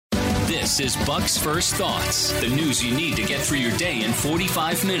This is Buck's First Thoughts, the news you need to get through your day in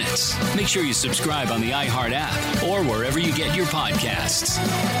 45 minutes. Make sure you subscribe on the iHeart app or wherever you get your podcasts.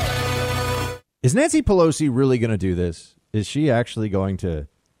 Is Nancy Pelosi really going to do this? Is she actually going to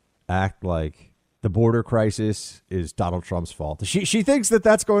act like the border crisis is Donald Trump's fault? She thinks that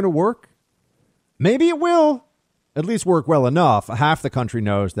that's going to work. Maybe it will at least work well enough. Half the country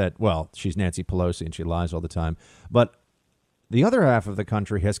knows that, well, she's Nancy Pelosi and she lies all the time. But the other half of the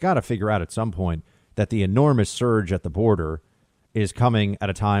country has got to figure out at some point that the enormous surge at the border is coming at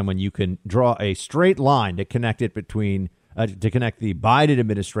a time when you can draw a straight line to connect it between to connect the Biden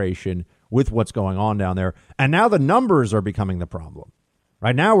administration with what's going on down there. And now the numbers are becoming the problem.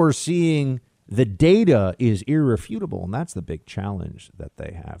 Right now we're seeing the data is irrefutable. And that's the big challenge that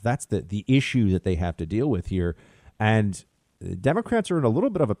they have. That's the issue that they have to deal with here. And Democrats are in a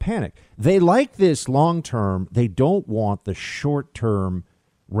little bit of a panic. They like this long term. They don't want the short term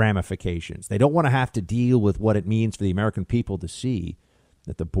ramifications. They don't want to have to deal with what it means for the American people to see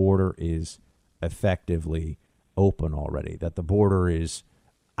that the border is effectively open already, that the border is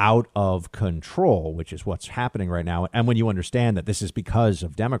out of control, which is what's happening right now. And when you understand that this is because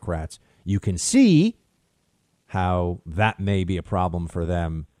of Democrats, you can see how that may be a problem for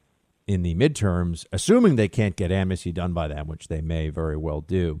them in the midterms, assuming they can't get amnesty done by them, which they may very well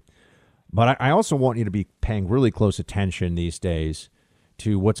do. But I also want you to be paying really close attention these days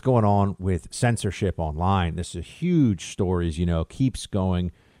to what's going on with censorship online. This is a huge story, as you know, keeps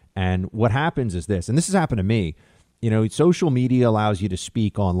going. And what happens is this, and this has happened to me. You know, social media allows you to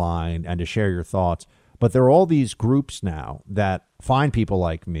speak online and to share your thoughts. But there are all these groups now that find people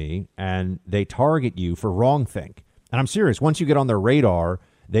like me and they target you for wrongthink. And I'm serious. Once you get on their radar,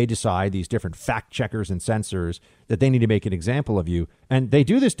 they decide, these different fact checkers and censors, that they need to make an example of you. And they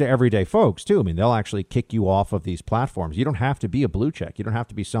do this to everyday folks, too. I mean, they'll actually kick you off of these platforms. You don't have to be a blue check. You don't have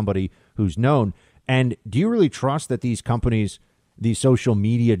to be somebody who's known. And do you really trust that these companies, these social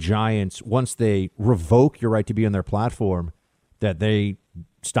media giants, once they revoke your right to be on their platform, that they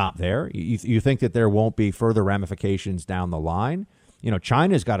stop there? You think that there won't be further ramifications down the line? You know,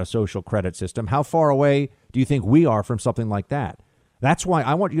 China's got a social credit system. How far away do you think we are from something like that? That's why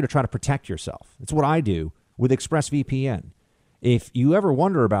I want you to try to protect yourself. It's what I do with ExpressVPN. If you ever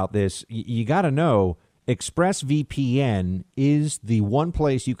wonder about this, you got to know ExpressVPN is the one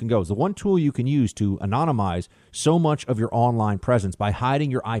place you can go. It's the one tool you can use to anonymize so much of your online presence by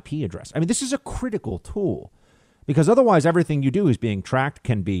hiding your IP address. I mean, this is a critical tool because otherwise everything you do is being tracked,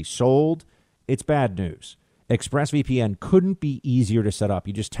 can be sold. It's bad news. ExpressVPN couldn't be easier to set up.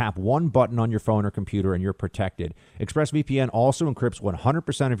 You just tap one button on your phone or computer and you're protected. ExpressVPN also encrypts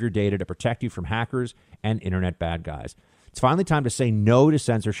 100% of your data to protect you from hackers and internet bad guys. It's finally time to say no to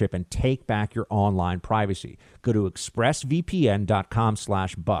censorship and take back your online privacy. Go to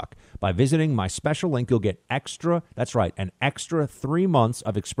expressvpn.com/buck. By visiting my special link, you'll get an extra 3 months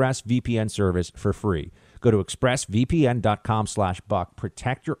of ExpressVPN service for free. Go to expressvpn.com/buck.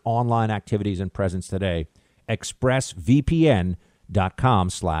 Protect your online activities and presence today.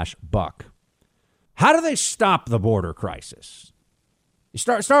 expressvpn.com/buck. How do they stop the border crisis? You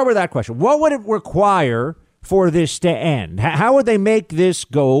start with that question. What would it require for this to end? How would they make this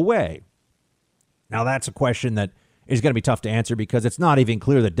go away? Now, that's a question that is going to be tough to answer because it's not even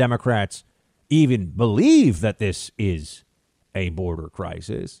clear that Democrats even believe that this is a border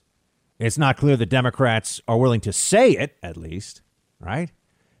crisis. It's not clear that Democrats are willing to say it, at least, right?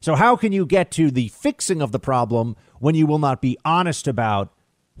 So how can you get to the fixing of the problem when you will not be honest about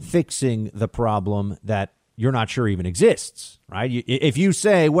fixing the problem that you're not sure even exists, right? If you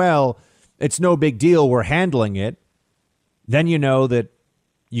say, well, it's no big deal, we're handling it, then you know that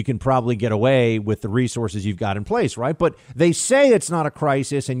you can probably get away with the resources you've got in place, right? But they say it's not a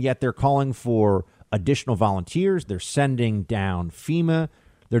crisis, and yet they're calling for additional volunteers. They're sending down FEMA.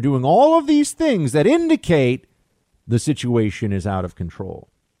 They're doing all of these things that indicate the situation is out of control.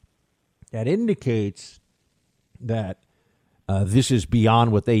 That indicates that this is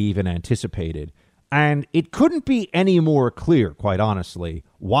beyond what they even anticipated. And it couldn't be any more clear, quite honestly,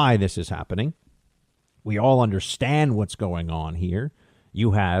 why this is happening. We all understand what's going on here.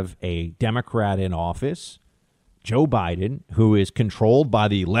 You have a Democrat in office, Joe Biden, who is controlled by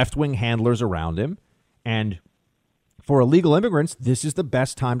the left-wing handlers around him. And for illegal immigrants, this is the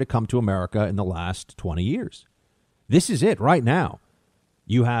best time to come to America in the last 20 years. This is it right now.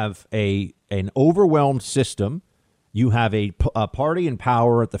 You have an overwhelmed system. You have a party in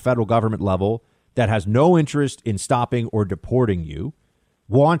power at the federal government level that has no interest in stopping or deporting you,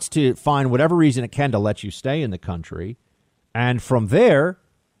 wants to find whatever reason it can to let you stay in the country. And from there,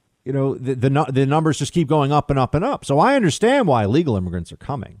 the numbers just keep going up and up and up. So I understand why illegal immigrants are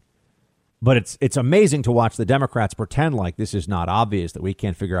coming. But it's amazing to watch the Democrats pretend like this is not obvious, that we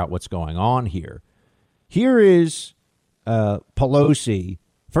can't figure out what's going on here. Here is Pelosi,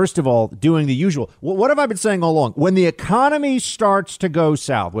 first of all, doing the usual. What have I been saying all along? When the economy starts to go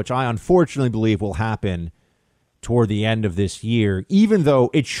south, which I unfortunately believe will happen toward the end of this year, even though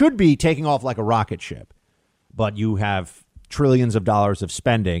it should be taking off like a rocket ship, but you have trillions of dollars of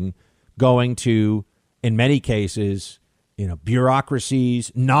spending going to, in many cases,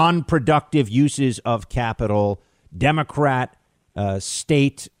 bureaucracies, non-productive uses of capital, Democrat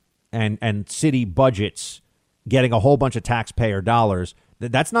state and city budgets getting a whole bunch of taxpayer dollars.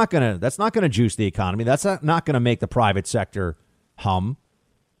 That's not gonna juice the economy. That's not gonna make the private sector hum.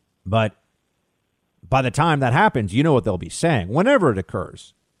 But by the time that happens, you know what they'll be saying. Whenever it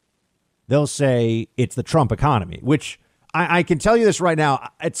occurs, they'll say it's the Trump economy, which I can tell you this right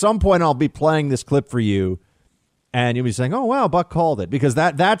now. At some point, I'll be playing this clip for you, and you'll be saying, "Oh, wow, Buck called it," because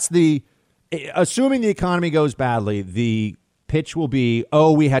that's the assuming the economy goes badly. The pitch will be,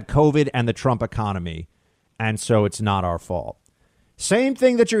 "Oh, we had COVID and the Trump economy, and so it's not our fault." Same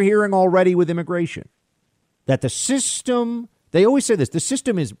thing that you're hearing already with immigration, that the system. They always say this: the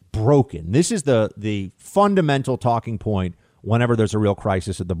system is broken. This is the fundamental talking point whenever there's a real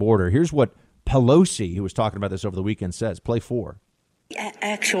crisis at the border. Here's what Pelosi, who was talking about this over the weekend, says. Play 4.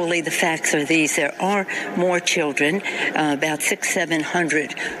 Actually, the facts are these. There are more children, about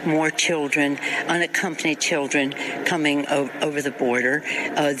 700 more children, unaccompanied children coming over the border.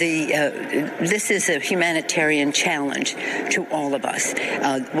 This is a humanitarian challenge to all of us.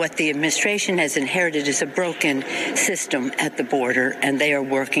 What the administration has inherited is a broken system at the border, and they are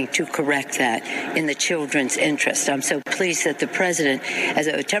working to correct that in the children's interest. I'm so pleased that the president, as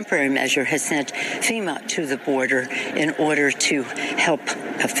a temporary measure, has sent FEMA to the border in order to help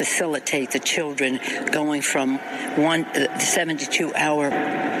facilitate the children going from 72-hour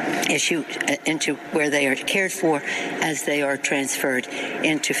issue into where they are cared for as they are transferred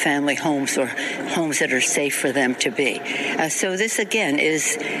into family homes or homes that are safe for them to be. So this, again,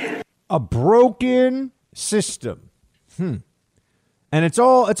 is a broken system. And it's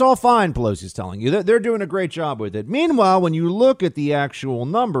all fine, Pelosi's telling you. They're doing a great job with it. Meanwhile, when you look at the actual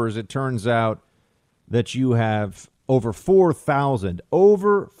numbers, it turns out that you have over 4,000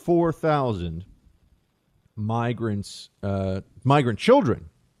 migrant children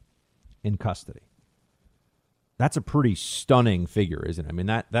in custody. That's a pretty stunning figure, isn't it? I mean,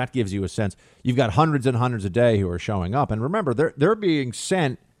 that gives you a sense. You've got hundreds and hundreds a day who are showing up. And remember, they're being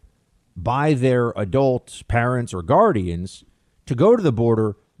sent by their adult parents or guardians to go to the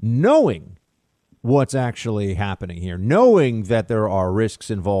border knowing what's actually happening here, knowing that there are risks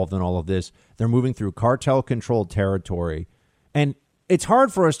involved in all of this. They're moving through cartel-controlled territory. And it's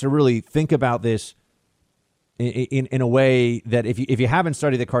hard for us to really think about this in a way that if you haven't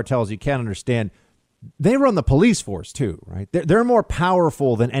studied the cartels, you can't understand. They run the police force, too, right? They're more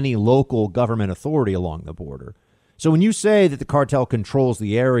powerful than any local government authority along the border. So when you say that the cartel controls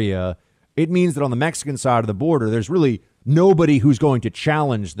the area, it means that on the Mexican side of the border, there's really nobody who's going to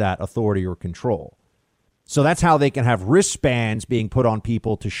challenge that authority or control. So that's how they can have wristbands being put on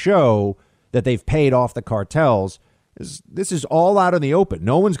people to show that they've paid off the cartels. This is all out in the open.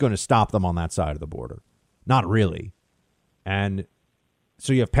 No one's going to stop them on that side of the border. Not really. And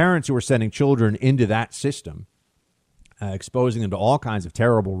so you have parents who are sending children into that system, exposing them to all kinds of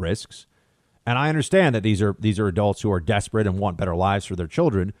terrible risks. And I understand that these are adults who are desperate and want better lives for their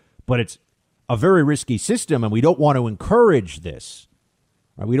children, but it's a very risky system, and we don't want to encourage this.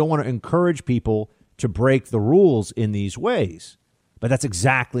 Right? We don't want to encourage people to break the rules in these ways. But that's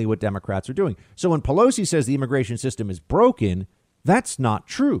exactly what Democrats are doing. So when Pelosi says the immigration system is broken, that's not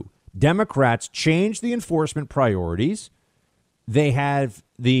true. Democrats changed the enforcement priorities. They have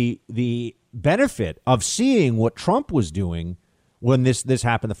the benefit of seeing what Trump was doing when this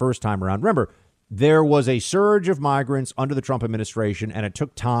happened the first time around. Remember, there was a surge of migrants under the Trump administration, and it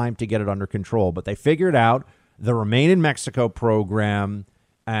took time to get it under control. But they figured out the Remain in Mexico program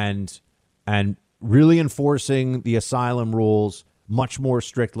and really enforcing the asylum rules much more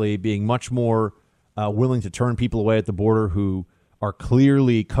strictly, being much more willing to turn people away at the border who are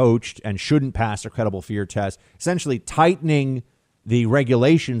clearly coached and shouldn't pass a credible fear test, essentially tightening the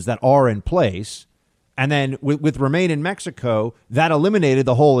regulations that are in place. And then with Remain in Mexico, that eliminated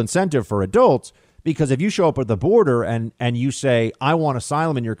the whole incentive for adults, because if you show up at the border and you say, I want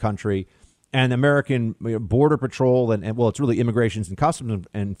asylum in your country, and American Border Patrol and well, it's really Immigration and Customs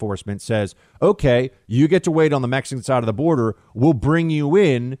Enforcement says, OK, you get to wait on the Mexican side of the border. We'll bring you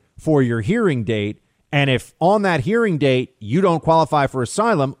in for your hearing date. And if on that hearing date you don't qualify for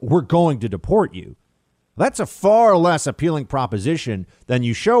asylum, we're going to deport you. That's a far less appealing proposition than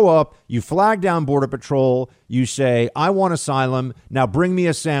you show up, you flag down Border Patrol, you say, I want asylum, now bring me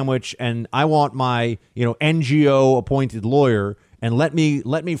a sandwich, and I want my, NGO appointed lawyer, and let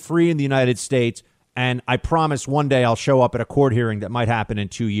me free in the United States, and I promise one day I'll show up at a court hearing that might happen in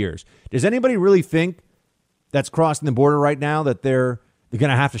 2 years. Does anybody really think that's crossing the border right now that they're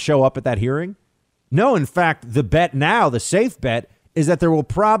going to have to show up at that hearing? No, in fact, the bet now, the safe bet, is that there will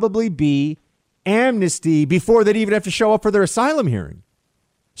probably be amnesty before they'd even have to show up for their asylum hearing.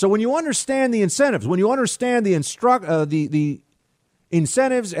 So when you understand the incentives, when you understand the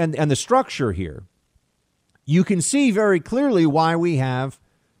incentives and the structure here, you can see very clearly why we have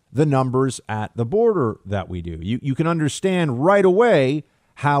the numbers at the border that we do. You can understand right away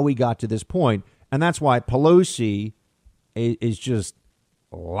how we got to this point. And that's why Pelosi is just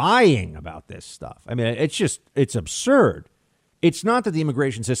lying about this stuff. I mean, it's absurd. It's not that the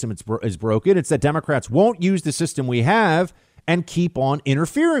immigration system is broken. It's that Democrats won't use the system we have and keep on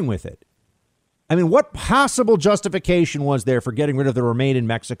interfering with it. I mean, what possible justification was there for getting rid of the Remain in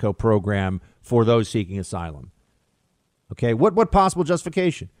Mexico program for those seeking asylum? Okay, what possible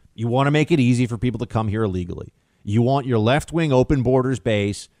justification? You want to make it easy for people to come here illegally. You want your left-wing open borders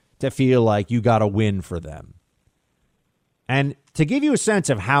base to feel like you got to win for them. And to give you a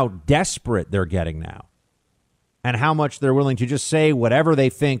sense of how desperate they're getting now, and how much they're willing to just say whatever they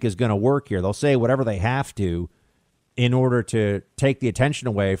think is going to work here. They'll say whatever they have to in order to take the attention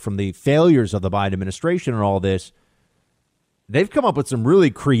away from the failures of the Biden administration and all this. They've come up with some really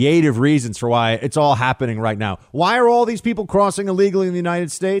creative reasons for why it's all happening right now. Why are all these people crossing illegally in the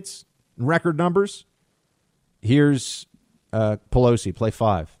United States in record numbers? Here's Pelosi, play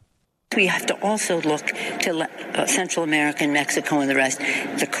 5. We have to also look to Central America and Mexico and the rest.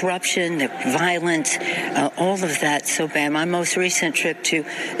 The corruption, the violence, all of that so bad. My most recent trip to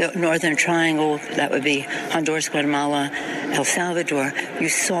the Northern Triangle, that would be Honduras, Guatemala, El Salvador, you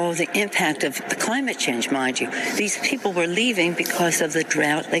saw the impact of the climate change, mind you. These people were leaving because of the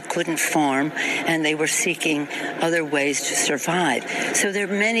drought. They couldn't farm, and they were seeking other ways to survive. So there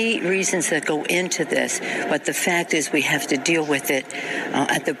are many reasons that go into this, but the fact is we have to deal with it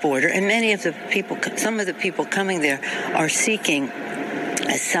at the border. And many of the people, some of the people coming there are seeking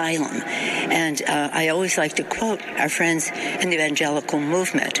asylum. And I always like to quote our friends in the evangelical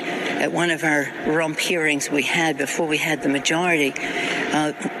movement. At one of our rump hearings we had before we had the majority,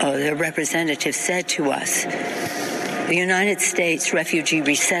 the representative said to us, the United States Refugee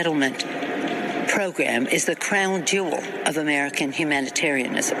Resettlement Program is the crown jewel of American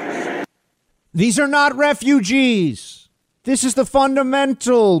humanitarianism. These are not refugees. This is the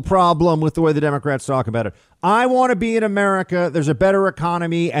fundamental problem with the way the Democrats talk about it. I want to be in America. There's a better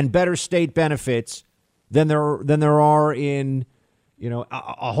economy and better state benefits than there are in,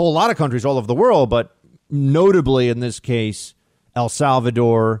 a whole lot of countries all over the world, but notably in this case, El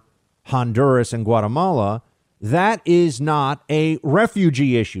Salvador, Honduras, and Guatemala. That is not a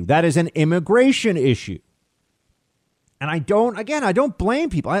refugee issue. That is an immigration issue. And I don't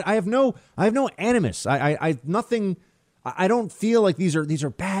blame people. I have no animus. I have nothing. I don't feel like these are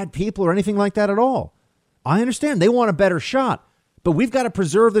bad people or anything like that at all. I understand they want a better shot, but we've got to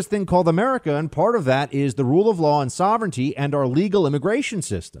preserve this thing called America. And part of that is the rule of law and sovereignty and our legal immigration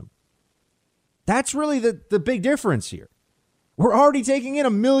system. That's really the big difference here. We're already taking in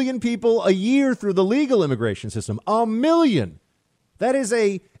 1 million people a year through the legal immigration system. 1 million. That is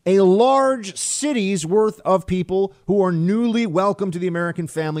a large city's worth of people who are newly welcomed to the American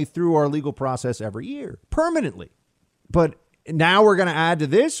family through our legal process every year, permanently. But now we're going to add to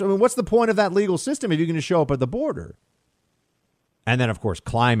this. I mean, what's the point of that legal system if you're going to show up at the border? And then, of course,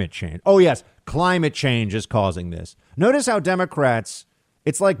 climate change. Oh, yes, climate change is causing this. Notice how Democrats,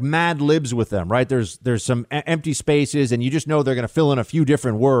 it's like Mad Libs with them, right? There's some empty spaces, and you just know they're going to fill in a few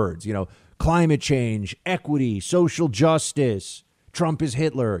different words. Climate change, equity, social justice, Trump is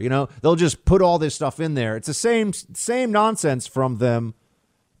Hitler. They'll just put all this stuff in there. It's the same nonsense from them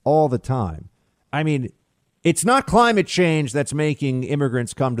all the time. I mean, it's not climate change that's making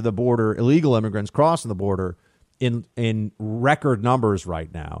immigrants come to the border, illegal immigrants crossing the border in record numbers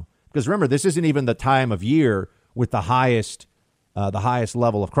right now. Because remember, this isn't even the time of year with the highest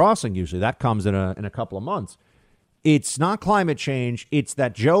level of crossing. Usually that comes in a couple of months. It's not climate change. It's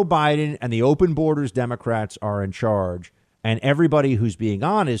that Joe Biden and the open borders Democrats are in charge. And everybody who's being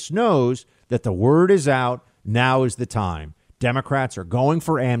honest knows that the word is out. Now is the time. Democrats are going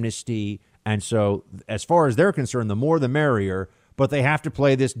for amnesty. And so as far as they're concerned, the more the merrier. But they have to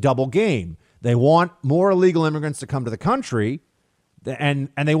play this double game. They want more illegal immigrants to come to the country. And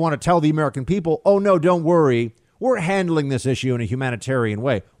they want to tell the American people, oh, no, don't worry. We're handling this issue in a humanitarian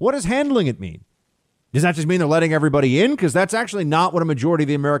way. What does handling it mean? Does that just mean they're letting everybody in? Because that's actually not what a majority of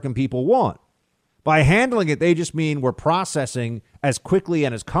the American people want. By handling it, they just mean we're processing as quickly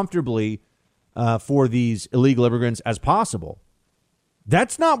and as comfortably for these illegal immigrants as possible.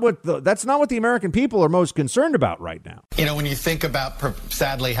 That's not what the American people are most concerned about right now. You know, when you think about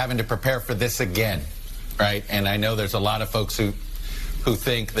sadly having to prepare for this again, right? And I know there's a lot of folks who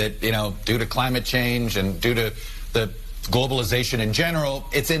think that, you know, due to climate change and due to the globalization in general,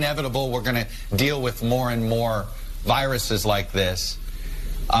 it's inevitable we're going to deal with more and more viruses like this.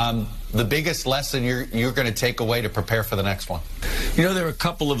 The biggest lesson you're going to take away to prepare for the next one? You know, there are a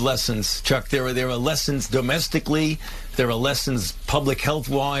couple of lessons, Chuck. There are lessons domestically. There are lessons public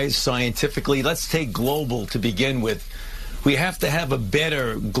health-wise, scientifically. Let's take global to begin with. We have to have a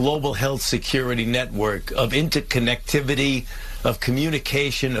better global health security network of interconnectivity, of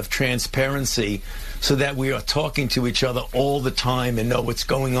communication, of transparency, so that we are talking to each other all the time and know what's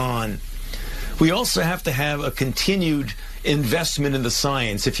going on. We also have to have a continued investment in the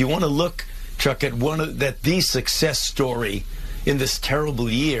science. If you want to look, Chuck, at the success story in this terrible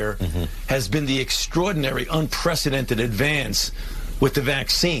year has been the extraordinary, unprecedented advance with the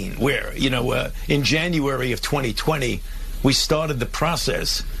vaccine, where, you know, in January of 2020, we started the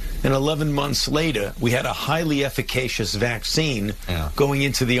process, and 11 months later, we had a highly efficacious vaccine going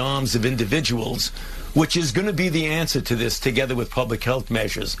into the arms of individuals, which is going to be the answer to this, together with public health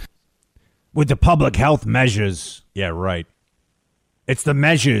measures. With the public health measures. Yeah, right. It's the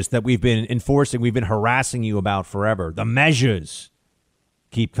measures that we've been enforcing, we've been harassing you about forever. The measures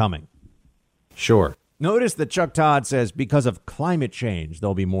keep coming. Sure. Notice that Chuck Todd says because of climate change,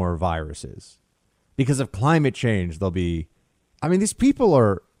 there'll be more viruses. Because of climate change, there'll be... I mean, these people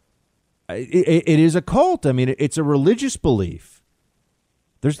are... It is a cult. I mean, it's a religious belief.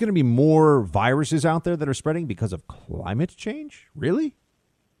 There's going to be more viruses out there that are spreading because of climate change? Really?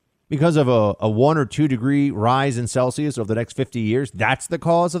 Because of a 1 or 2 degree rise in Celsius over the next 50 years, that's the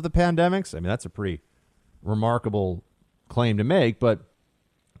cause of the pandemics? I mean, that's a pretty remarkable claim to make. But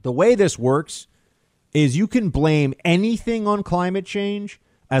the way this works is you can blame anything on climate change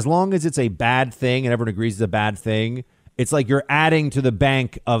as long as it's a bad thing and everyone agrees it's a bad thing. It's like you're adding to the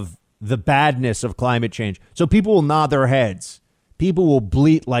bank of the badness of climate change. So people will nod their heads. People will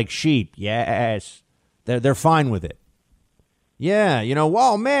bleat like sheep. Yes, they're fine with it. Yeah, you know,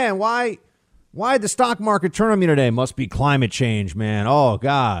 oh, man, why the stock market turn on me today? Must be climate change, man. Oh,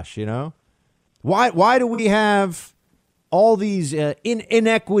 gosh, you know. Why do we have all these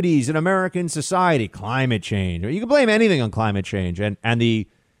inequities in American society? Climate change. You can blame anything on climate change, and the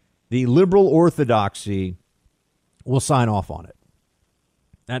liberal orthodoxy will sign off on it.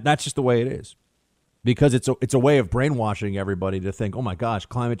 That's just the way it is. Because it's a way of brainwashing everybody to think, oh, my gosh,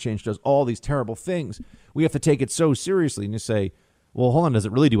 climate change does all these terrible things. We have to take it so seriously. And you say, well, hold on, does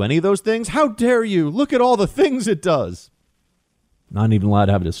it really do any of those things? How dare you? Look at all the things it does. Not even allowed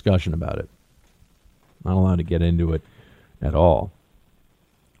to have a discussion about it. Not allowed to get into it at all.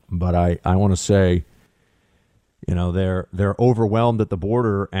 But I want to say, you know, they're overwhelmed at the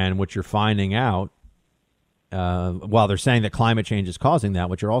border, and what you're finding out, while they're saying that climate change is causing that,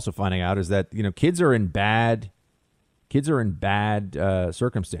 what you're also finding out is that, you know, kids are in bad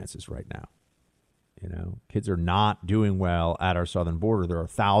circumstances right now. You know, kids are not doing well at our southern border. There are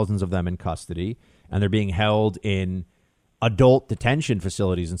thousands of them in custody, and they're being held in adult detention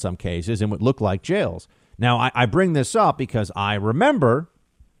facilities in some cases in what look like jails. Now, I bring this up because I remember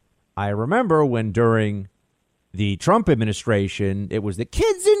when during the Trump administration, it was the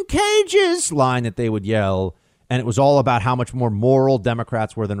kids in cages line that they would yell, and it was all about how much more moral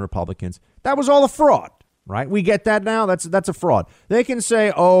Democrats were than Republicans. That was all a fraud, right? We get that now. That's a fraud. They can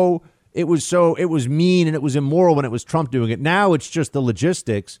say, oh, it was mean and it was immoral when it was Trump doing it. Now it's just the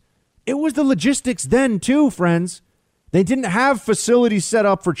logistics. It was the logistics then, too, friends. They didn't have facilities set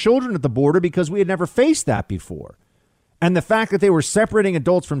up for children at the border because we had never faced that before. And the fact that they were separating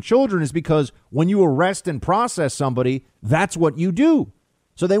adults from children is because when you arrest and process somebody, that's what you do.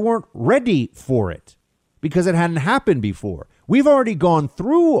 So they weren't ready for it because it hadn't happened before. We've already gone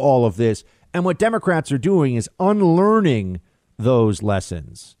through all of this. And what Democrats are doing is unlearning those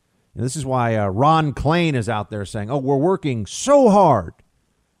lessons. And this is why Ron Klain is out there saying, oh, we're working so hard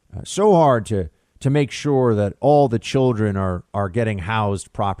to make sure that all the children are getting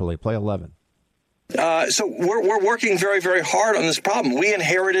housed properly. Play 11. So we're working very, very hard on this problem. We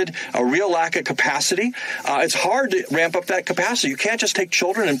inherited a real lack of capacity. It's hard to ramp up that capacity. You can't just take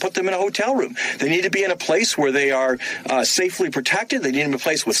children and put them in a hotel room. They need to be in a place where they are safely protected. They need to be in a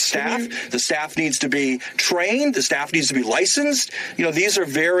place with staff. The staff needs to be trained. The staff needs to be licensed. These are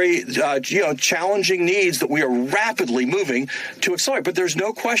very, challenging needs that we are rapidly moving to accelerate. But there's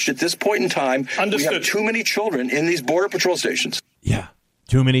no question at this point in time, we have too many children in these Border Patrol stations. Yeah,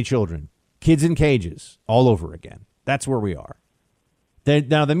 too many children. Kids in cages all over again. That's where we are.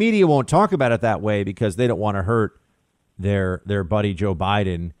 Now, the media won't talk about it that way because they don't want to hurt their buddy Joe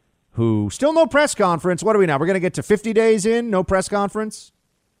Biden, who still no press conference. What are we now? We're going to get to 50 days in, no press conference?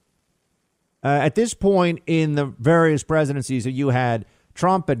 At this point in the various presidencies, you had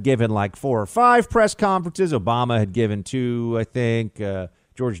Trump had given like 4 or 5 press conferences. Obama had given 2, I think.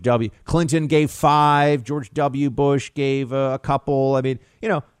 George W. Clinton gave 5. George W. Bush gave a couple. I mean,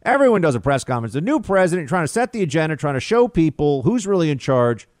 everyone does a press conference. The new president trying to set the agenda, trying to show people who's really in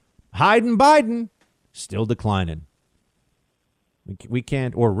charge. Biden still declining. We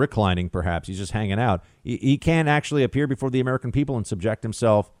can't, or reclining perhaps. He's just hanging out. He can't actually appear before the American people and subject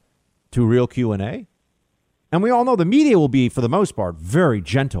himself to real Q&A. And we all know the media will be, for the most part, very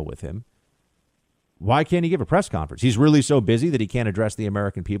gentle with him. Why can't he give a press conference? He's really so busy that he can't address the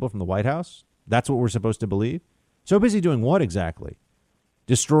American people from the White House? That's what we're supposed to believe? So busy doing what exactly?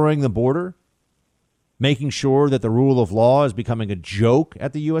 Destroying the border? Making sure that the rule of law is becoming a joke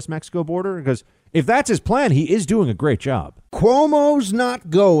at the U.S.-Mexico border? Because if that's his plan, he is doing a great job. Cuomo's not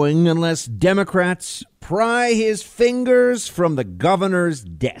going unless Democrats pry his fingers from the governor's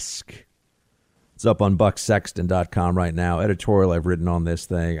desk. It's up on bucksexton.com right now. Editorial I've written on this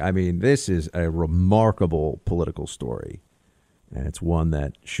thing. I mean, this is a remarkable political story. And it's one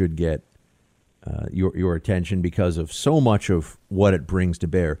that should get your attention because of so much of what it brings to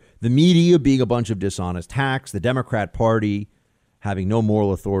bear. The media being a bunch of dishonest hacks, the Democrat Party having no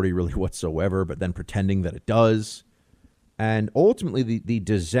moral authority really whatsoever, but then pretending that it does. And ultimately, the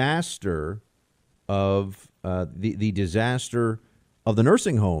disaster of the disaster of the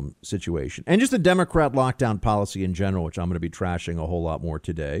nursing home situation and just the Democrat lockdown policy in general, which I'm going to be trashing a whole lot more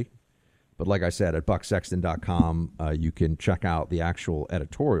today. But like I said, at bucksexton.com, you can check out the actual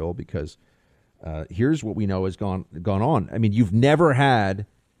editorial because here's what we know has gone on. I mean, you've never had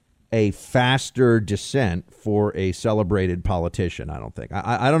a faster descent for a celebrated politician, I don't think.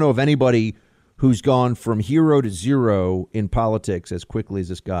 I don't know of anybody who's gone from hero to zero in politics as quickly as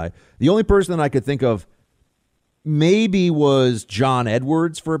this guy. The only person that I could think of maybe was John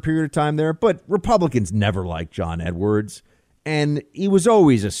Edwards for a period of time there, but Republicans never liked John Edwards. And he was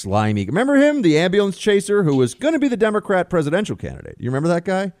always a slimy. Remember him, the ambulance chaser who was going to be the Democrat presidential candidate? You remember that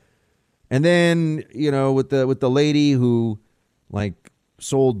guy? And then, with the lady who like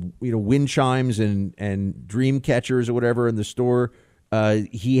sold, wind chimes and dream catchers or whatever in the store.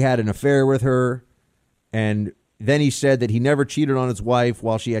 He had an affair with her. And then he said that he never cheated on his wife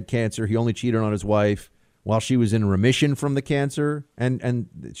while she had cancer. He only cheated on his wife while she was in remission from the cancer. And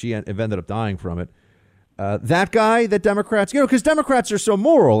she ended up dying from it. That guy that Democrats, because Democrats are so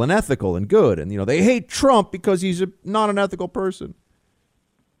moral and ethical and good. And, they hate Trump because he's not an ethical person.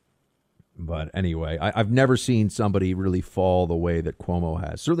 But anyway, I've never seen somebody really fall the way that Cuomo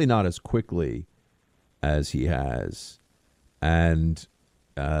has. Certainly not as quickly as he has. And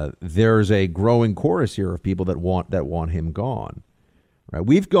there's a growing chorus here of people that want him gone. Right?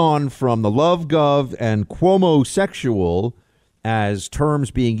 We've gone from the love gov and Cuomo sexual as terms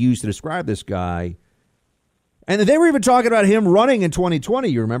being used to describe this guy. And they were even talking about him running in 2020.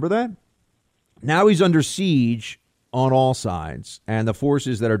 You remember that? Now he's under siege on all sides, and the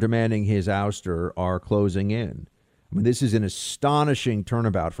forces that are demanding his ouster are closing in. I mean, this is an astonishing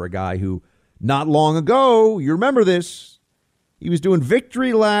turnabout for a guy who, not long ago, you remember this, he was doing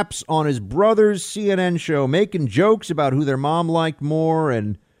victory laps on his brother's CNN show, making jokes about who their mom liked more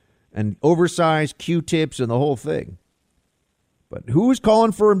and oversized Q-tips and the whole thing. But who is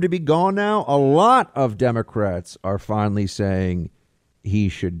calling for him to be gone now? A lot of Democrats are finally saying he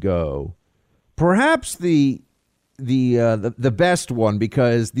should go. Perhaps the best one,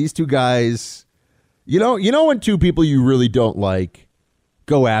 because these two guys, when two people you really don't like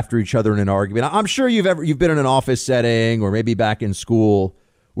go after each other in an argument. I'm sure you've been in an office setting or maybe back in school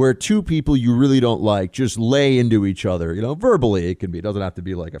where two people you really don't like just lay into each other. Verbally it can be. It doesn't have to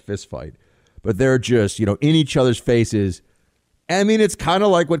be like a fist fight, but they're just in each other's faces. I mean, it's kind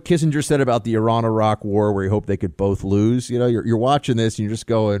of like what Kissinger said about the Iran-Iraq war, where he hoped they could both lose. You're watching this and you're just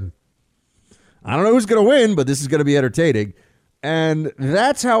going, I don't know who's going to win, but this is going to be entertaining. And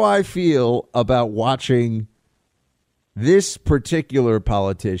that's how I feel about watching this particular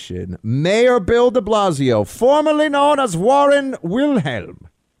politician, Mayor Bill de Blasio, formerly known as Warren Wilhelm.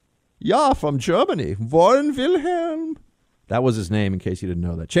 Yeah, from Germany. Warren Wilhelm. That was his name, in case you didn't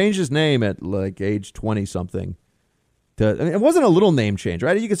know that. Changed his name at like age 20-something. It wasn't a little name change,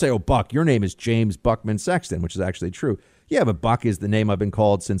 right? You could say, oh, Buck, your name is James Buckman Sexton, which is actually true. Yeah, but Buck is the name I've been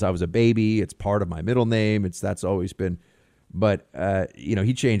called since I was a baby. It's part of my middle name. That's always been. But,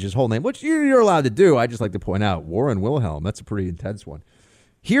 he changed his whole name, which you're allowed to do. I just like to point out Warren Wilhelm. That's a pretty intense one.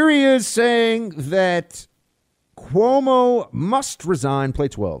 Here he is saying that Cuomo must resign. Play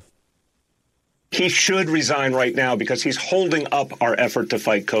 12. He should resign right now because he's holding up our effort to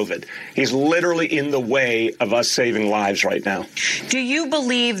fight COVID. He's literally in the way of us saving lives right now. Do you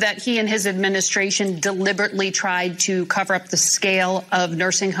believe that he and his administration deliberately tried to cover up the scale of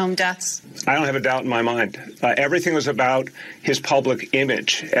nursing home deaths? I don't have a doubt in my mind. Everything was about his public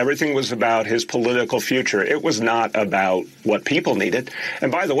image. Everything was about his political future. It was not about what people needed. And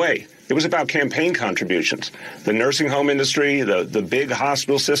by the way, it was about campaign contributions. The nursing home industry, the big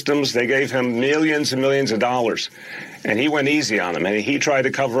hospital systems, they gave him millions and millions of dollars. And he went easy on them. And he tried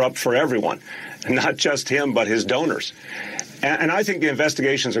to cover up for everyone, not just him, but his donors. And I think the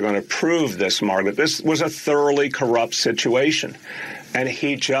investigations are going to prove this, Margaret. This was a thoroughly corrupt situation. And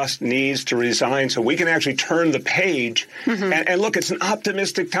he just needs to resign so we can actually turn the page. Mm-hmm. And look, it's an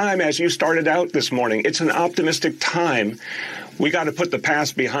optimistic time, as you started out this morning. It's an optimistic time. We got to put the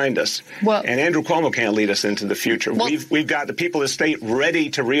past behind us. Well, and Andrew Cuomo can't lead us into the future. Well, we've got the people of the state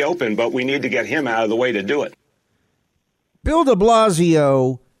ready to reopen, but we need to get him out of the way to do it. Bill de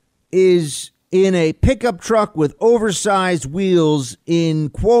Blasio is in a pickup truck with oversized wheels in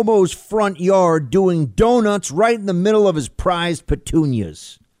Cuomo's front yard doing donuts right in the middle of his prized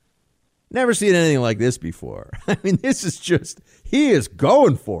petunias. Never seen anything like this before. I mean, this is just, he is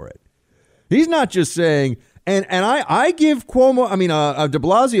going for it. He's not just saying, and I give Cuomo, de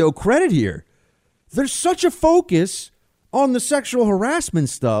Blasio credit here. There's such a focus on the sexual harassment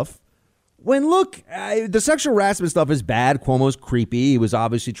stuff. When, look, the sexual harassment stuff is bad. Cuomo's creepy. He was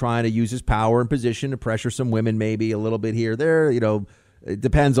obviously trying to use his power and position to pressure some women, maybe a little bit here, there. It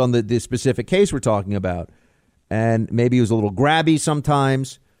depends on the specific case we're talking about. And maybe he was a little grabby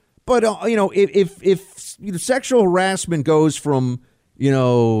sometimes. But, if sexual harassment goes from,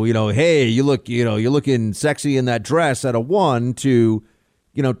 hey, you're looking sexy in that dress at a 1 to,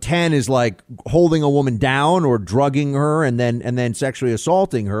 10 is like holding a woman down or drugging her and then sexually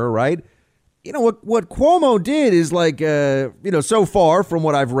assaulting her, right? What Cuomo did is like, so far from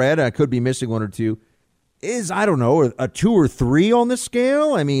what I've read, I could be missing one or two, is, I don't know, a 2 or 3 on the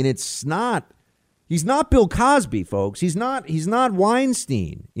scale. I mean, he's not Bill Cosby, folks. He's not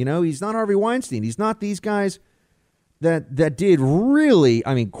Weinstein. He's not Harvey Weinstein. He's not these guys that did really,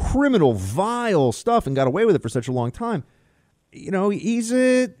 criminal, vile stuff and got away with it for such a long time. He's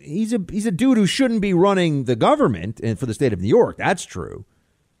a dude who shouldn't be running the government and for the state of New York. That's true.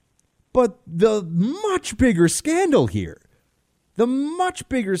 But the much bigger scandal here, is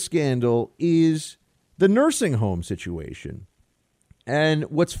the nursing home situation. And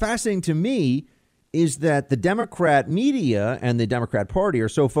what's fascinating to me is that the Democrat media and the Democrat Party are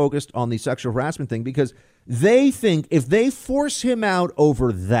so focused on the sexual harassment thing because they think if they force him out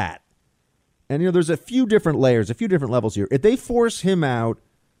over that, and there's a few different layers, a few different levels here. If they force him out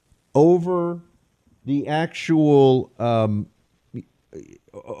over the actual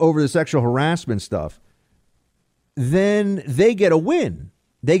over the sexual harassment stuff, then they get a win.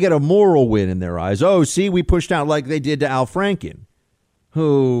 They get a moral win in their eyes. Oh, see, we pushed out like they did to Al Franken,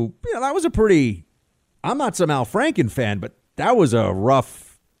 who, that was a pretty, I'm not some Al Franken fan, but that was a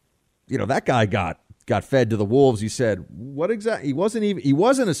rough, that guy got fed to the wolves. He said, what exactly? He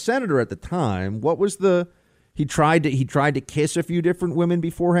wasn't a senator at the time. What was he tried to kiss a few different women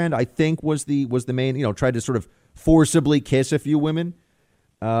beforehand, I think was the main, tried to sort of forcibly kiss a few women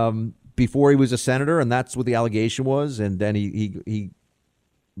before he was a senator. And that's what the allegation was. And then he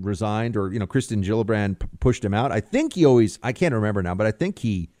resigned, or, Kristen Gillibrand pushed him out. I think I can't remember now, but I think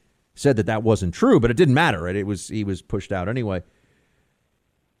he said that wasn't true, but it didn't matter. Right? He was pushed out anyway.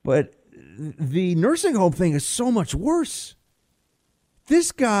 But the nursing home thing is so much worse.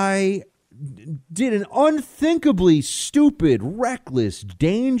 This guy did an unthinkably stupid, reckless,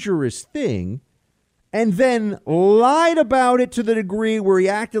 dangerous thing and then lied about it to the degree where he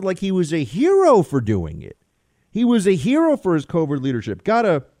acted like he was a hero for doing it. He was a hero for his covert leadership. Got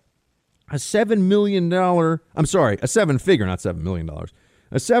a $7 million, I'm sorry, a 7-figure, not $7 million,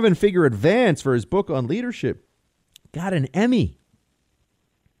 a 7-figure advance for his book on leadership. Got an Emmy.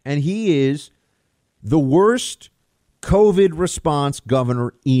 And he is the worst COVID response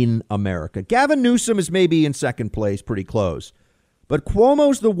governor in America. Gavin Newsom is maybe in second place, pretty close. But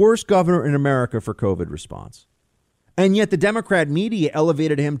Cuomo's the worst governor in America for COVID response. And yet the Democrat media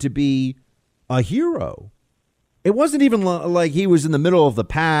elevated him to be a hero. It wasn't even like he was in the middle of the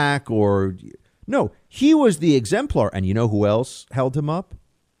pack or no, he was the exemplar. And you know who else held him up?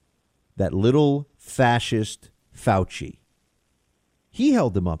 That little fascist Fauci. He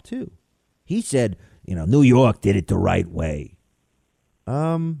held him up, too. He said, New York did it the right way.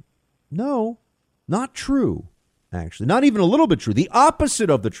 No, not true, actually. Not even a little bit true. The opposite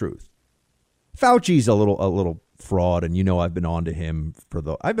of the truth. Fauci's a little fraud, and I've been on to him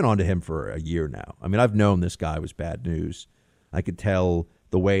for a year now. I mean, I've known this guy was bad news. I could tell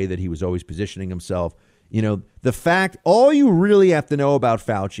the way that he was always positioning himself. The fact, all you really have to know about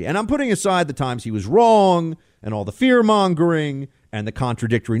Fauci, and I'm putting aside the times he was wrong and all the fear mongering and the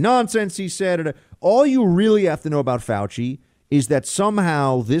contradictory nonsense he said, all you really have to know about Fauci is that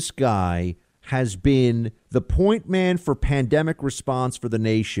somehow this guy has been the point man for pandemic response for the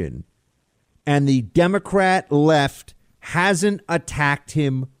nation. And the Democrat left hasn't attacked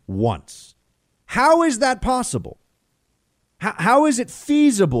him once. How is that possible? How is it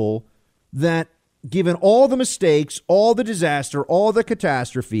feasible that given all the mistakes, all the disaster, all the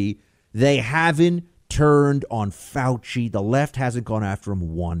catastrophe, they haven't turned on Fauci? The left hasn't gone after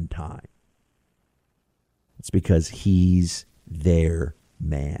him one time. It's because he's their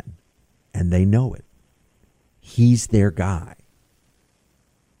man, and they know it. He's their guy.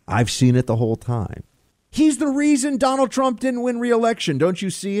 I've seen it the whole time. He's the reason Donald Trump didn't win re-election. Don't you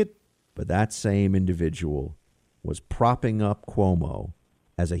see it? But that same individual was propping up Cuomo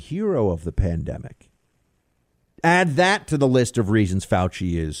as a hero of the pandemic. Add that to the list of reasons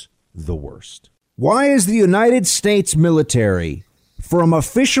Fauci is the worst. Why is the United States military, from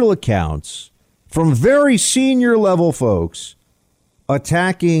official accounts, from very senior level folks,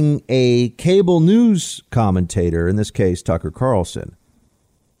 attacking a cable news commentator, in this case, Tucker Carlson?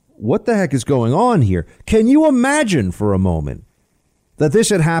 What the heck is going on here? Can you imagine for a moment that this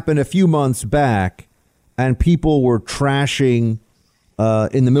had happened a few months back and people were trashing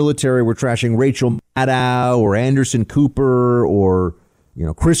in the military, were trashing Rachel Maddow or Anderson Cooper or,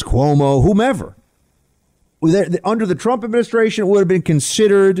 Chris Cuomo, whomever? Under the Trump administration, it would have been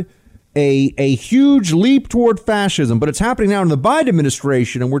considered a huge leap toward fascism. But it's happening now in the Biden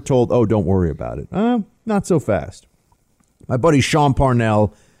administration, and we're told, oh, don't worry about it. Not so fast. My buddy Sean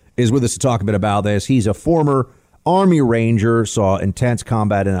Parnell is with us to talk a bit about this. He's a former Army Ranger, saw intense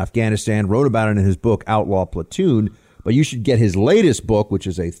combat in Afghanistan, wrote about it in his book, Outlaw Platoon. But you should get his latest book, which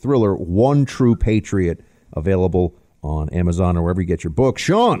is a thriller, One True Patriot, available on Amazon or wherever you get your book.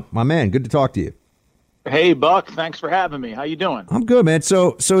 Sean, my man, good to talk to you. Hey, Buck. Thanks for having me. How you doing? I'm good, man.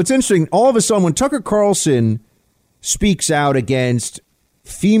 So it's interesting. All of a sudden, when Tucker Carlson speaks out against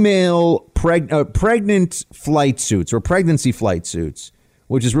female pregnant flight suits or pregnancy flight suits,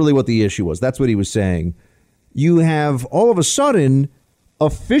 which is really what the issue was. That's what he was saying. You have all of a sudden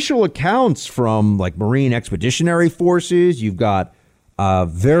official accounts from like Marine Expeditionary Forces. You've got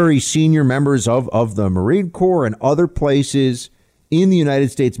very senior members of the Marine Corps and other places in the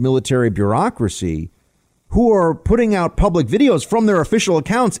United States military bureaucracy who are putting out public videos from their official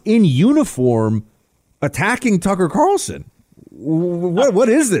accounts in uniform attacking Tucker Carlson. What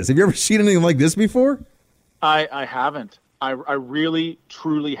is this? Have you ever seen anything like this before? I haven't. I really,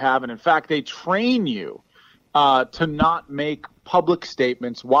 truly haven't. In fact, they train you to not make public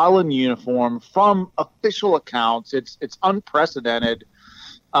statements while in uniform from official accounts. It's unprecedented,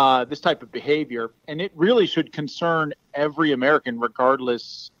 this type of behavior, and it really should concern every American,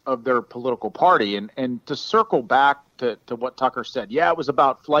 regardless of their political party. And to circle back to what Tucker said, yeah, it was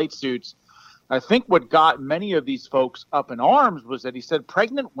about flight suits. I think what got many of these folks up in arms was that he said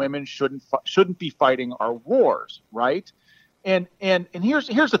pregnant women shouldn't be fighting our wars, right? And here's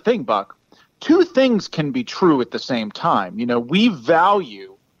the thing, Buck. Two things can be true at the same time. We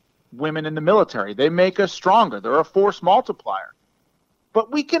value women in the military. They make us stronger. They're a force multiplier.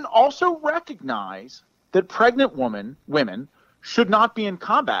 But we can also recognize that pregnant women should not be in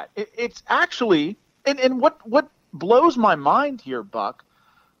combat. It's actually, and what blows my mind here, Buck,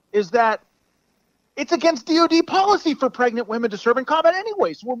 is that it's against DOD policy for pregnant women to serve in combat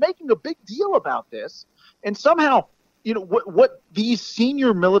anyway. So we're making a big deal about this. And somehow, what these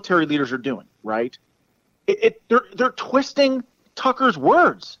senior military leaders are doing, right? They're twisting Tucker's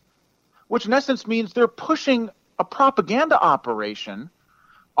words, which in essence means they're pushing a propaganda operation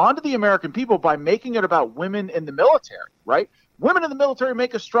onto the American people by making it about women in the military, right? Women in the military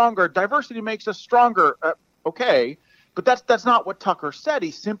make us stronger. Diversity makes us stronger. Okay. But that's not what Tucker said.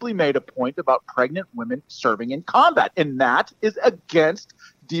 He simply made a point about pregnant women serving in combat, and that is against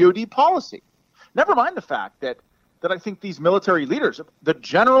DoD policy. Never mind the fact that I think these military leaders, the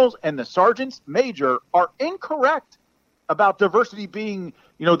generals and the sergeants major, are incorrect about diversity being,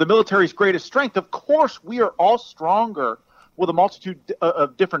 the military's greatest strength. Of course, we are all stronger with a multitude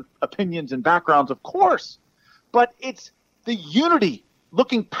of different opinions and backgrounds, of course. But it's the unity,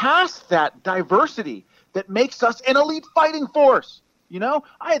 looking past that diversity, that makes us an elite fighting force. I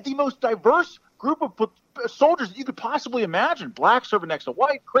had the most diverse group of soldiers that you could possibly imagine. Black serving next to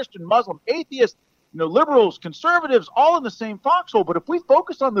white, Christian, Muslim, atheist, liberals, conservatives, all in the same foxhole. But if we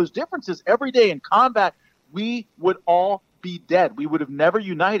focused on those differences every day in combat, we would all be dead. We would have never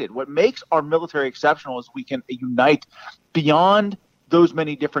united. What makes our military exceptional is we can unite beyond those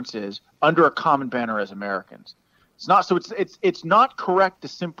many differences under a common banner as Americans. It's not correct to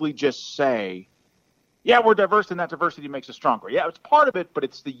simply just say, yeah, we're diverse and that diversity makes us stronger. Yeah, it's part of it, but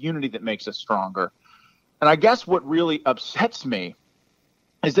it's the unity that makes us stronger. And I guess what really upsets me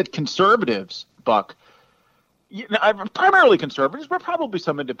is that conservatives, Buck, primarily conservatives, but probably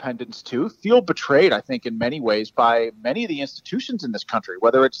some independents too, feel betrayed, I think, in many ways by many of the institutions in this country,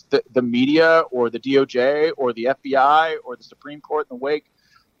 whether it's the media or the DOJ or the FBI or the Supreme Court in the wake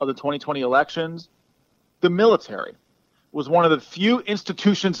of the 2020 elections. The military was one of the few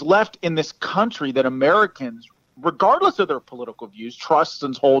institutions left in this country that Americans, regardless of their political views, trusts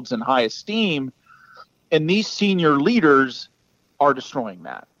and holds in high esteem. And these senior leaders are destroying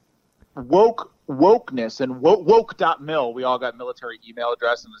that. Wokeness and woke.mil, we all got military email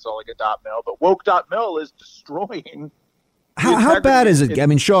address and it's all like a .mil, but woke.mil is destroying. How bad is it? I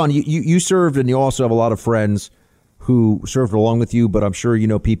mean, Sean, you served and you also have a lot of friends who served along with you, but I'm sure you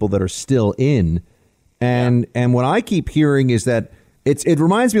know people that are still in. And what I keep hearing is that it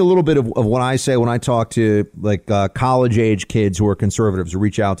reminds me a little bit of what I say when I talk to like college age kids who are conservatives who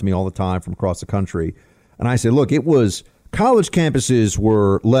reach out to me all the time from across the country. And I say, look, college campuses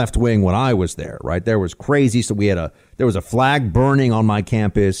were left wing when I was there. Right. There was crazy. So there was a flag burning on my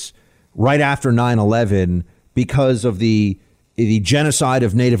campus right after 9/11 because of the genocide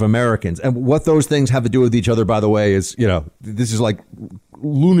of Native Americans. And what those things have to do with each other, by the way, is, this is like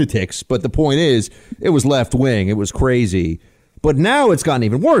lunatics. But the point is, it was left wing. It was crazy. But now it's gotten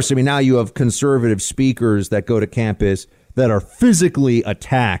even worse. I mean, now you have conservative speakers that go to campus that are physically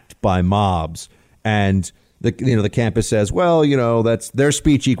attacked by mobs. And the campus says, well, that's their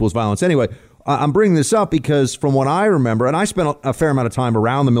speech equals violence. Anyway, I'm bringing this up because from what I remember, and I spent a fair amount of time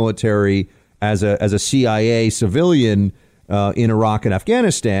around the military as a CIA civilian in Iraq and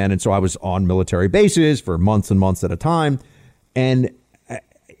Afghanistan. And so I was on military bases for months and months at a time. And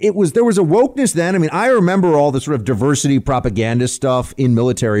there was a wokeness then. I mean, I remember all the sort of diversity propaganda stuff in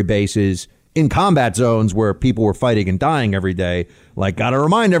military bases, in combat zones where people were fighting and dying every day. Like, got to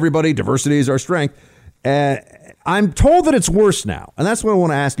remind everybody, diversity is our strength. I'm told that it's worse now. And that's what I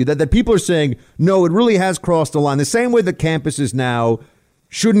want to ask you, that people are saying, no, it really has crossed the line. The same way that campuses now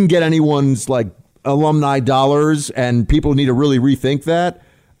shouldn't get anyone's like alumni dollars, and people need to really rethink that.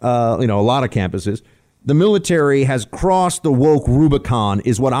 A lot of campuses. The military has crossed the woke Rubicon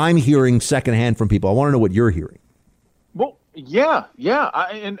is what I'm hearing secondhand from people. I want to know what you're hearing. Well, yeah.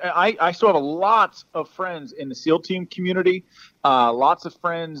 I still have lots of friends in the SEAL team community, lots of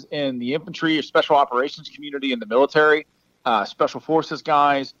friends in the infantry or special operations community in the military, special forces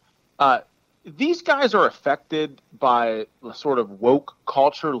guys. These guys are affected by the sort of woke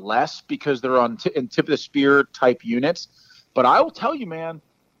culture less because they're in tip of the spear type units. But I will tell you, man,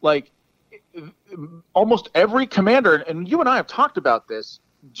 like almost every commander, and you and I have talked about this,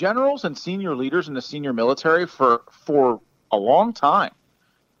 generals and senior leaders in the senior military for a long time,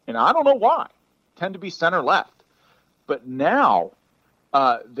 and I don't know why, tend to be center left. But now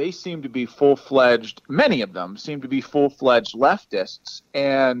they seem to be full-fledged, many of them seem to be full-fledged leftists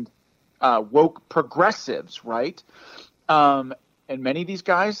and woke progressives, right? And many of these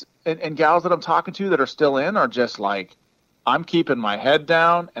guys and gals that I'm talking to that are still in are just like, I'm keeping my head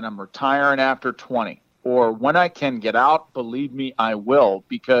down and I'm retiring after 20. Or when I can get out, believe me, I will,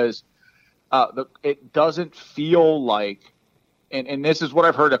 because it doesn't feel like, and this is what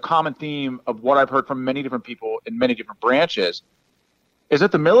I've heard, a common theme of what I've heard from many different people in many different branches, is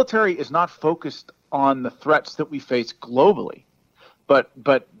that the military is not focused on the threats that we face globally, but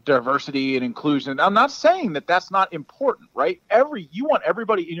diversity and inclusion. I'm not saying that that's not important, right? You want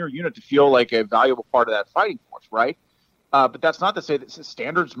everybody in your unit to feel like a valuable part of that fighting force, right? But that's not to say that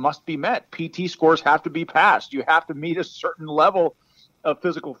standards must be met. PT scores have to be passed. You have to meet a certain level of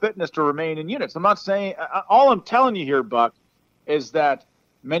physical fitness to remain in units. I'm not saying – all I'm telling you here, Buck, is that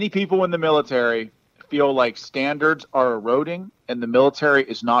many people in the military feel like standards are eroding and the military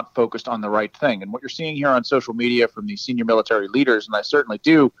is not focused on the right thing. And what you're seeing here on social media from these senior military leaders, and I certainly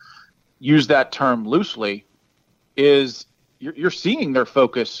do use that term loosely, is you're seeing their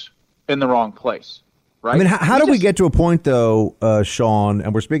focus in the wrong place, right? I mean, how do we get to a point, though, Sean,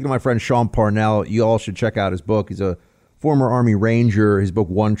 and we're speaking to my friend Sean Parnell. You all should check out his book. He's a former Army Ranger. His book,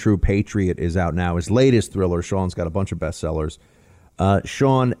 One True Patriot, is out now. His latest thriller. Sean's got a bunch of bestsellers.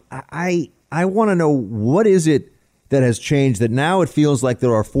 Sean, I want to know, what is it that has changed that now it feels like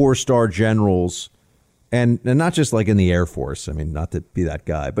there are 4-star generals, and not just like in the Air Force. I mean, not to be that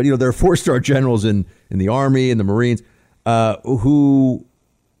guy, but, there are 4-star generals in the Army and the Marines who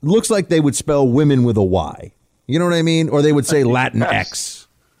looks like they would spell women with a Y. You know what I mean? Or they would say Latin X.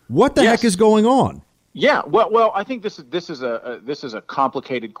 What the heck is going on? Yeah, well, I think this is a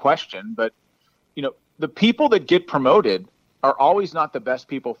complicated question, but the people that get promoted are always not the best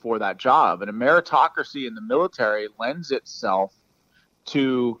people for that job, and a meritocracy in the military lends itself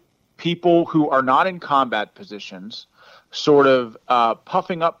to people who are not in combat positions, sort of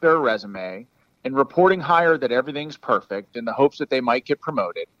puffing up their resume and reporting higher that everything's perfect in the hopes that they might get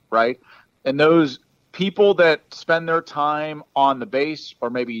promoted, right? And those people that spend their time on the base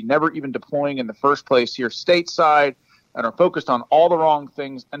or maybe never even deploying in the first place here stateside and are focused on all the wrong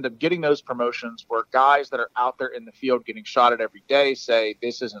things end up getting those promotions, where guys that are out there in the field getting shot at every day say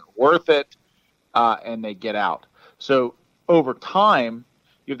this isn't worth it, and they get out. So over time,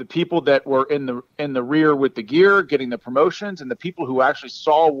 you have the people that were in the rear with the gear getting the promotions, and the people who actually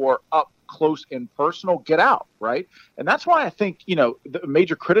saw war up close and personal get out, right? And that's why I think, the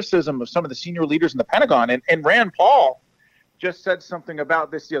major criticism of some of the senior leaders in the Pentagon, and Rand Paul just said something about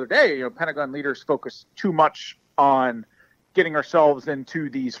this the other day. Pentagon leaders focus too much on getting ourselves into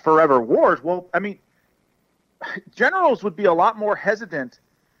these forever wars. Well, I mean, generals would be a lot more hesitant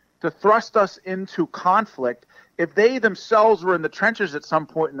to thrust us into conflict if they themselves were in the trenches at some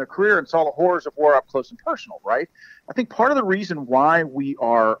point in their career and saw the horrors of war up close and personal, right? I think part of the reason why we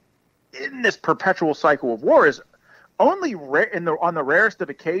are in this perpetual cycle of war is only on the rarest of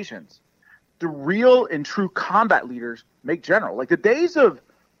occasions, the real and true combat leaders make general. Like the days of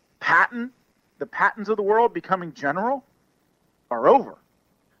the Pattons of the world becoming general are over.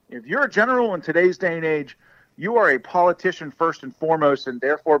 If you're a general in today's day and age, you are a politician first and foremost, and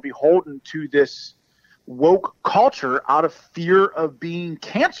therefore beholden to this woke culture out of fear of being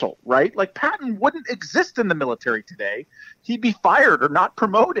canceled, right? Like Patton wouldn't exist in the military today. He'd be fired or not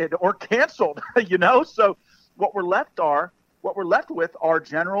promoted or canceled, So what we're left with are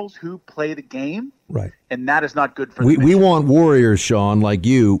generals who play the game. Right. And that is not good for the We want warriors, Sean, like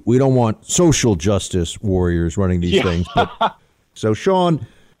you. We don't want social justice warriors running these things. But, so, Sean,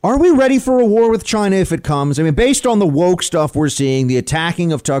 are we ready for a war with China if it comes? I mean, based on the woke stuff we're seeing, the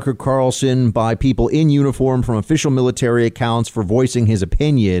attacking of Tucker Carlson by people in uniform from official military accounts for voicing his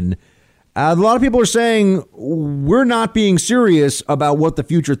opinion, a lot of people are saying we're not being serious about what the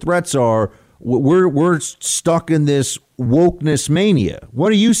future threats are. We're stuck in this wokeness mania. What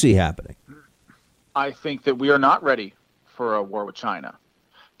do you see happening? I think that we are not ready for a war with China.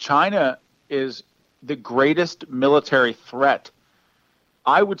 China is the greatest military threat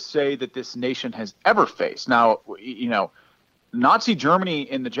I would say that this nation has ever faced. Now, Nazi Germany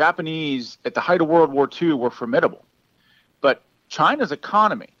and the Japanese at the height of World War II were formidable. But China's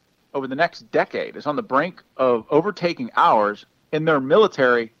economy over the next decade is on the brink of overtaking ours, and their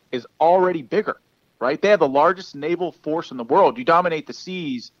military is already bigger, right? They have the largest naval force in the world. You dominate the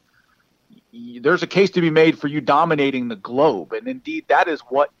seas, there's a case to be made for you dominating the globe. And indeed, that is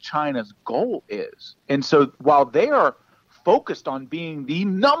what China's goal is. And so while they are focused on being the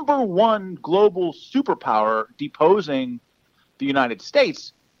number one global superpower, deposing the United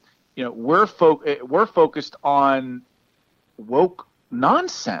States, we're focused on woke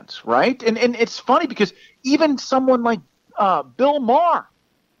nonsense, right? And it's funny because even someone like Bill Maher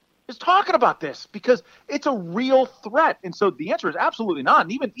is talking about this because it's a real threat. And so the answer is absolutely not.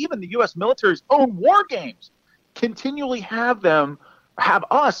 And even the U.S. military's own war games continually have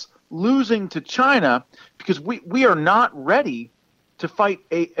us losing to China because we are not ready to fight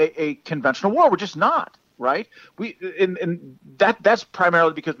a conventional war. We're just not, right? That's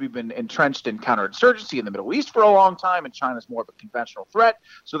primarily because we've been entrenched in counterinsurgency in the Middle East for a long time, and China's more of a conventional threat.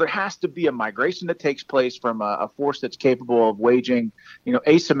 So there has to be a migration that takes place from a force that's capable of waging,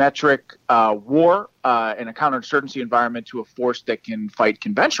 asymmetric war in a counterinsurgency environment to a force that can fight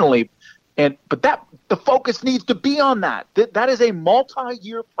conventionally. But the focus needs to be on that. That is a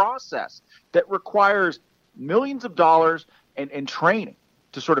multi-year process that requires millions of dollars and training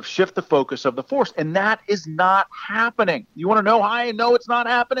to sort of shift the focus of the force. And that is not happening. You want to know how I know it's not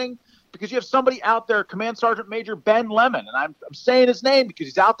happening? because you have somebody out there, Command Sergeant Major Ben Lemon, and I'm saying his name because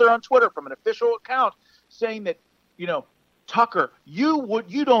he's out there on Twitter from an official account saying that, Tucker,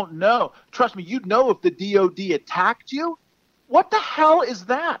 you don't know. Trust me, you'd know if the DOD attacked you. What the hell is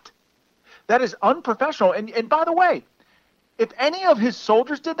that? That is unprofessional. And by the way, if any of his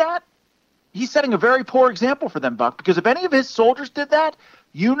soldiers did that, he's setting a very poor example for them, Buck, because if any of his soldiers did that,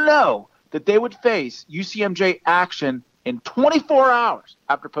 that they would face UCMJ action in 24 hours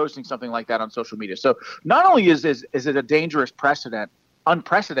after posting something like that on social media. So not only is it a dangerous precedent,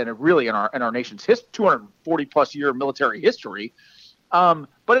 unprecedented really in our nation's 240 plus year military history, but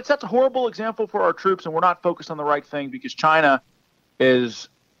it sets a horrible example for our troops, and we're not focused on the right thing because China is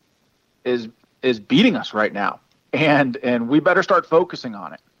beating us right now, and we better start focusing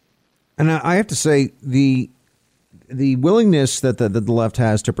on it. And I have to say, the willingness that the left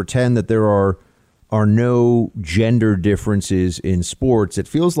has to pretend that there are no gender differences in sports, it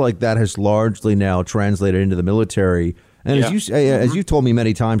feels like that has largely now translated into the military. And as you told me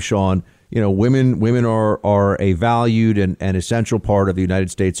many times, Sean, women are a valued and essential part of the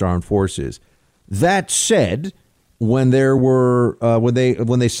United States Armed Forces. That said, when there were when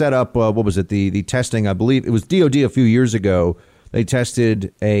they set up what was it, the testing, I believe it was DOD a few years ago. They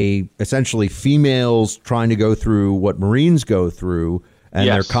tested essentially females trying to go through what Marines go through and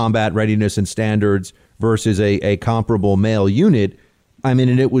their combat readiness and standards versus a comparable male unit. I mean,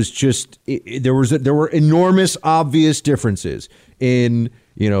 and it was just there were enormous, obvious differences in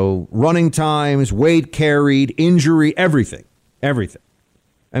running times, weight carried, injury, everything.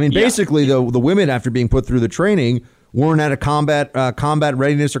 I mean, basically, the women, after being put through the training, weren't at a combat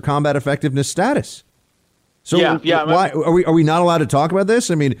readiness or combat effectiveness status. So why are we not allowed to talk about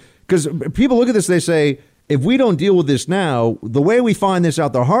this? I mean, because people look at this, they say, if we don't deal with this now, the way we find this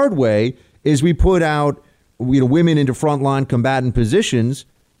out the hard way is we put out women into frontline combatant positions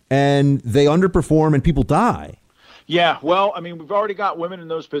and they underperform and people die. Yeah, well, I mean, we've already got women in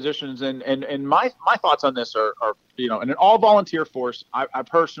those positions, and my thoughts on this are in an all volunteer force, I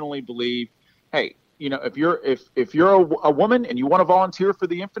personally believe, hey, if you're a woman and you want to volunteer for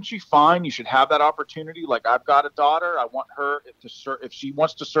the infantry, fine, you should have that opportunity. Like, I've got a daughter, I want her to serve. If she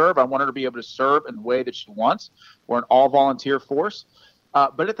wants to serve, I want her to be able to serve in the way that she wants. We're an all volunteer force,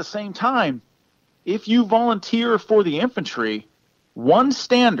 but at the same time, if you volunteer for the infantry, one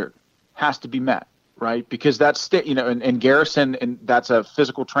standard has to be met, right? Because that's in garrison, and that's a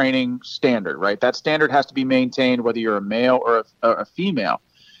physical training standard, right? That standard has to be maintained whether you're a male or a female.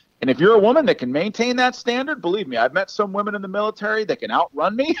 And if you're a woman that can maintain that standard, believe me, I've met some women in the military that can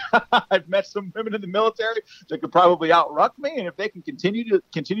outrun me. I've met some women in the military that could probably outruck me. And if they can continue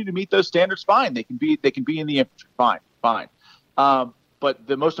to meet those standards, fine. They can be in the infantry, fine. But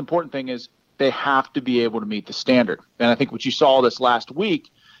the most important thing is they have to be able to meet the standard. And I think what you saw this last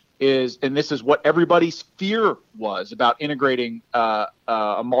week is, and this is what everybody's fear was about integrating a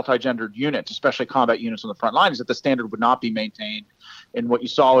multi-gendered unit, especially combat units on the front line, is that the standard would not be maintained. And what you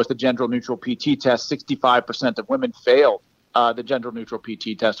saw was the gender-neutral PT test. 65% of women failed the gender-neutral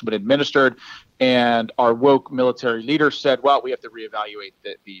PT test when administered. And our woke military leaders said, well, we have to reevaluate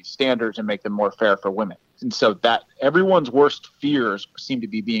the standards and make them more fair for women. And so that everyone's worst fears seem to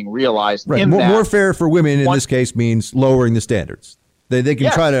be being realized. Right. More fair for women in this case means lowering the standards. They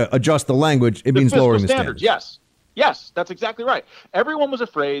can try to adjust the language. It means lowering the standards. Yes, that's exactly right. Everyone was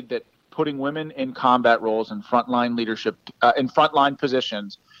afraid that putting women in combat roles and frontline leadership, in frontline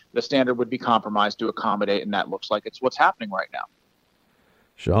positions, the standard would be compromised to accommodate, and that looks like it's what's happening right now.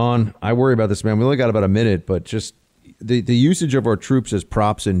 Sean, I worry about this, man. We only got about a minute, but just the usage of our troops as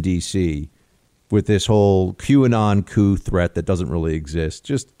props in D.C. with this whole QAnon coup threat that doesn't really exist.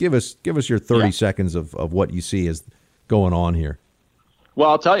 Just give us your 30 seconds of what you see as going on here. Well,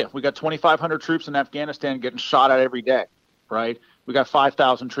 I'll tell you, we got 2,500 troops in Afghanistan getting shot at every day, right? We got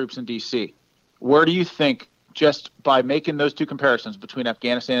 5,000 troops in D.C. Where do you think, just by making those two comparisons between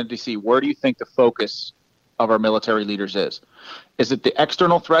Afghanistan and D.C., where do you think the focus of our military leaders is? Is it the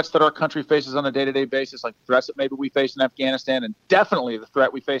external threats that our country faces on a day-to-day basis, like threats that maybe we face in Afghanistan, and definitely the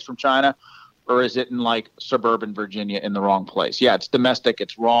threat we face from China? Or is it in like suburban Virginia in the wrong place? Yeah, it's domestic.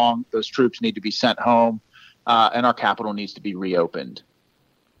 It's wrong. Those troops need to be sent home, and our capital needs to be reopened.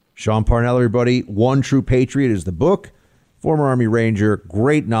 Sean Parnell, everybody. One True Patriot is the book. Former Army Ranger,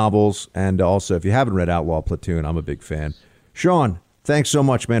 great novels. And also, if you haven't read Outlaw Platoon, I'm a big fan. Sean, thanks so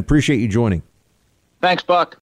much, man. Appreciate you joining. Thanks, Buck.